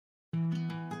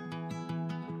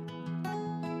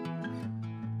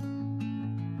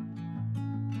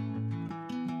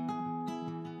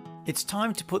It's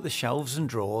time to put the shelves and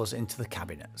drawers into the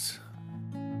cabinets.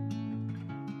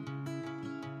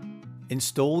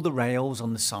 Install the rails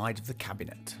on the side of the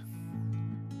cabinet.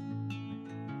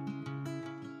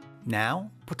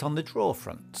 Now put on the drawer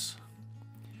fronts.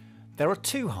 There are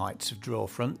two heights of drawer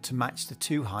front to match the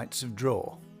two heights of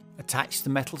drawer. Attach the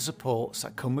metal supports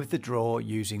that come with the drawer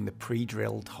using the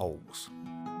pre-drilled holes.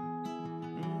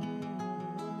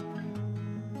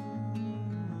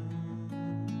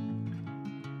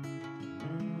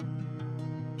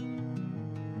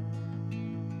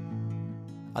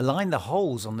 Align the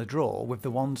holes on the drawer with the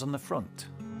ones on the front.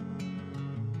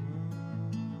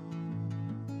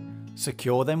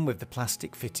 Secure them with the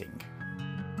plastic fitting.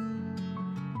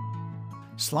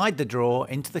 Slide the drawer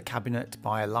into the cabinet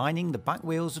by aligning the back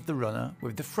wheels of the runner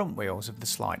with the front wheels of the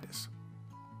sliders.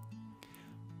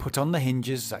 Put on the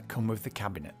hinges that come with the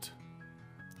cabinet.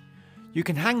 You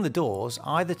can hang the doors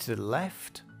either to the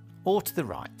left or to the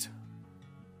right.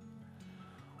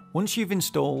 Once you've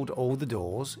installed all the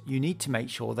doors, you need to make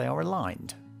sure they are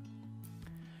aligned.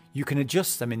 You can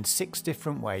adjust them in 6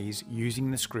 different ways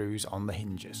using the screws on the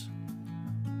hinges.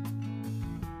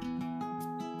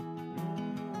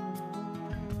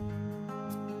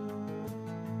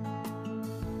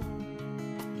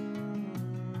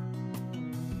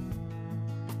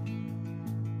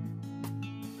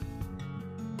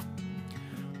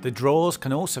 The drawers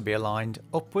can also be aligned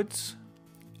upwards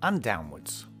and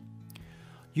downwards.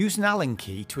 Use an Allen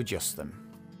key to adjust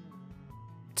them.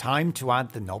 Time to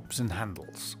add the knobs and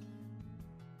handles.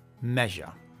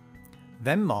 Measure.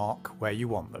 Then mark where you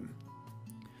want them.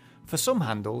 For some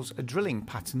handles, a drilling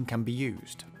pattern can be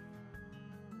used.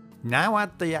 Now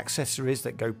add the accessories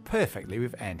that go perfectly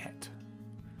with ENHET.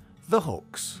 The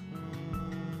hooks.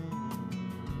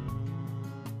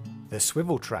 The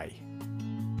swivel tray.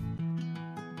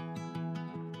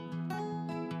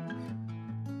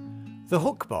 The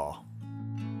hook bar.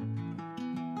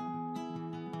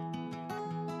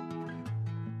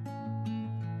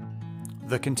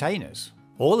 The containers.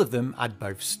 All of them add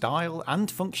both style and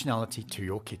functionality to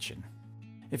your kitchen.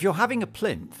 If you're having a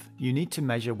plinth, you need to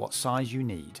measure what size you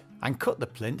need and cut the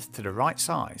plinth to the right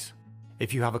size.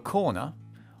 If you have a corner,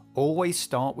 always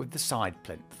start with the side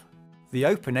plinth. The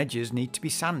open edges need to be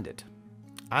sanded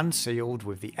and sealed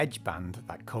with the edge band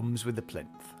that comes with the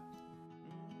plinth.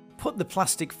 Put the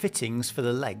plastic fittings for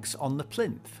the legs on the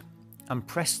plinth and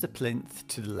press the plinth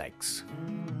to the legs.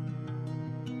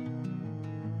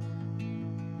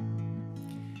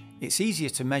 It's easier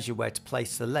to measure where to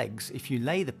place the legs if you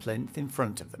lay the plinth in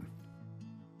front of them.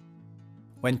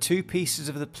 When 2 pieces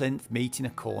of the plinth meet in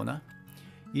a corner,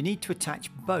 you need to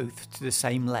attach both to the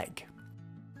same leg.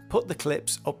 Put the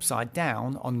clips upside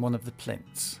down on one of the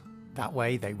plinths. That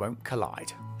way they won't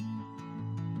collide.